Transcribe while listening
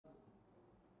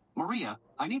Maria,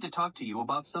 I need to talk to you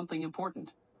about something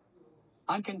important.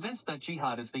 I'm convinced that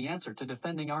jihad is the answer to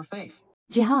defending our faith.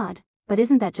 Jihad, but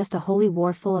isn't that just a holy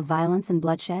war full of violence and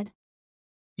bloodshed?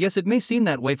 Yes, it may seem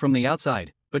that way from the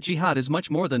outside, but jihad is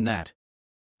much more than that.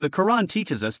 The Quran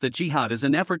teaches us that jihad is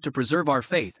an effort to preserve our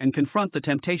faith and confront the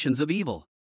temptations of evil.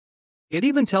 It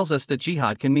even tells us that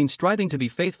jihad can mean striving to be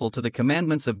faithful to the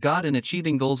commandments of God and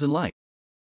achieving goals in life.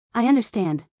 I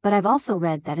understand, but I've also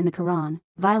read that in the Quran,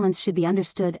 violence should be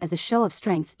understood as a show of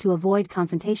strength to avoid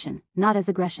confrontation, not as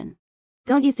aggression.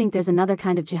 Don't you think there's another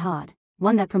kind of jihad,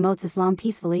 one that promotes Islam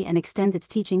peacefully and extends its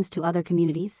teachings to other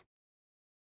communities?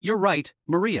 You're right,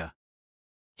 Maria.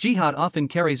 Jihad often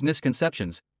carries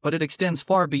misconceptions, but it extends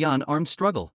far beyond armed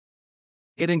struggle.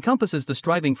 It encompasses the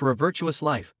striving for a virtuous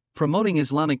life, promoting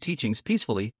Islamic teachings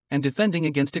peacefully, and defending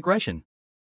against aggression.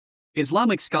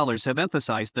 Islamic scholars have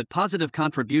emphasized that positive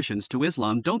contributions to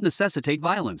Islam don't necessitate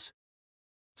violence.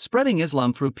 Spreading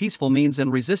Islam through peaceful means and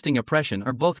resisting oppression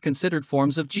are both considered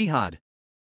forms of jihad.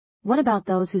 What about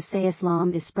those who say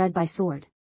Islam is spread by sword?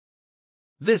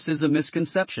 This is a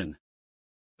misconception.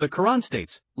 The Quran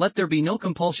states, "Let there be no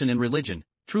compulsion in religion,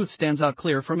 truth stands out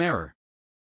clear from error."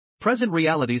 Present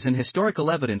realities and historical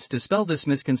evidence dispel this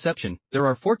misconception. There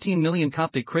are 14 million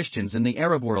Coptic Christians in the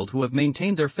Arab world who have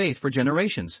maintained their faith for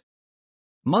generations.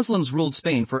 Muslims ruled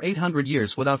Spain for 800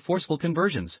 years without forceful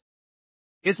conversions.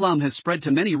 Islam has spread to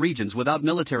many regions without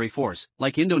military force,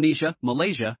 like Indonesia,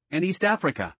 Malaysia, and East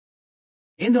Africa.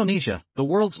 Indonesia, the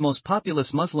world's most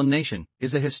populous Muslim nation,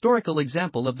 is a historical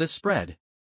example of this spread.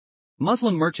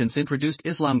 Muslim merchants introduced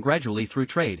Islam gradually through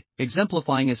trade,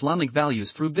 exemplifying Islamic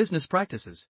values through business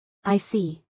practices. I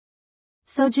see.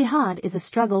 So jihad is a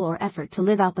struggle or effort to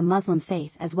live out the Muslim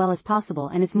faith as well as possible,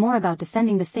 and it's more about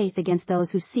defending the faith against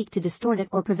those who seek to distort it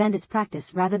or prevent its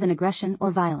practice rather than aggression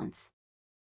or violence.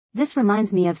 This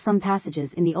reminds me of some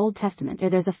passages in the Old Testament where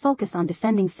there's a focus on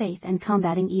defending faith and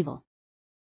combating evil.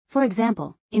 For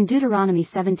example, in Deuteronomy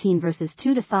 17 verses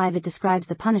 2 to 5 it describes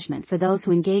the punishment for those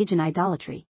who engage in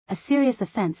idolatry, a serious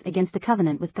offense against the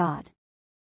covenant with God.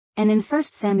 And in 1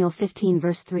 Samuel 15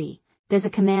 verse 3, there's a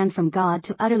command from God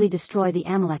to utterly destroy the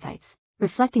Amalekites,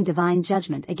 reflecting divine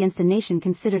judgment against a nation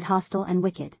considered hostile and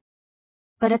wicked.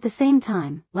 But at the same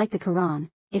time, like the Quran,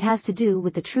 it has to do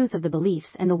with the truth of the beliefs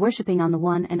and the worshipping on the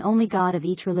one and only God of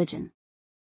each religion.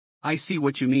 I see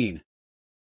what you mean.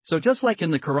 So just like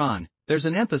in the Quran, there's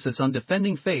an emphasis on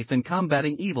defending faith and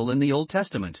combating evil in the Old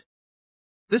Testament.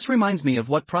 This reminds me of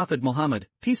what Prophet Muhammad,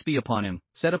 peace be upon him,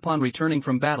 said upon returning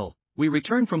from battle: "We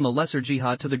return from the lesser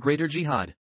jihad to the greater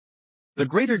jihad." The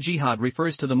greater jihad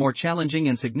refers to the more challenging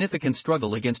and significant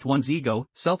struggle against one's ego,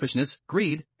 selfishness,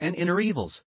 greed, and inner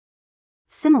evils.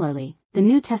 Similarly, the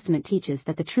New Testament teaches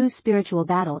that the true spiritual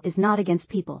battle is not against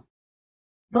people.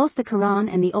 Both the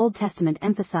Quran and the Old Testament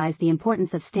emphasize the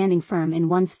importance of standing firm in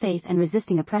one's faith and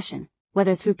resisting oppression,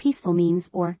 whether through peaceful means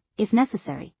or, if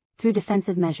necessary, through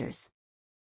defensive measures.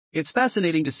 It's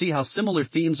fascinating to see how similar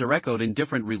themes are echoed in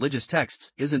different religious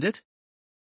texts, isn't it?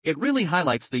 It really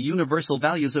highlights the universal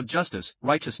values of justice,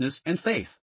 righteousness, and faith.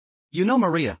 You know,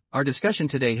 Maria, our discussion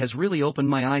today has really opened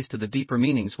my eyes to the deeper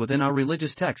meanings within our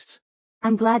religious texts.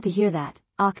 I'm glad to hear that,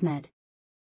 Ahmed.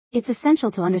 It's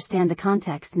essential to understand the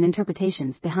context and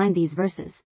interpretations behind these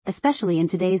verses, especially in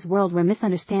today's world where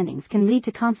misunderstandings can lead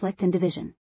to conflict and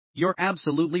division. You're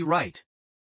absolutely right.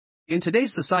 In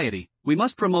today's society, we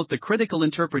must promote the critical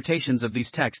interpretations of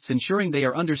these texts, ensuring they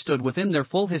are understood within their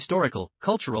full historical,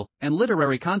 cultural, and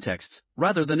literary contexts,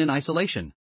 rather than in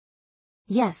isolation.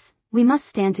 Yes, we must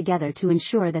stand together to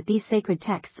ensure that these sacred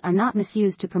texts are not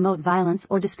misused to promote violence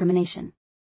or discrimination.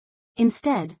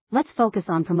 Instead, let's focus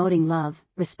on promoting love,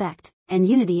 respect, and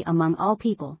unity among all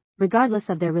people, regardless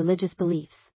of their religious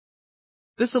beliefs.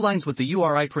 This aligns with the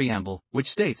URI preamble, which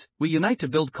states, "We unite to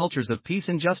build cultures of peace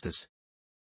and justice."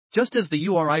 Just as the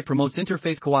URI promotes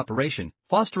interfaith cooperation,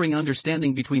 fostering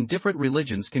understanding between different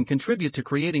religions can contribute to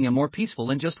creating a more peaceful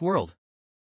and just world.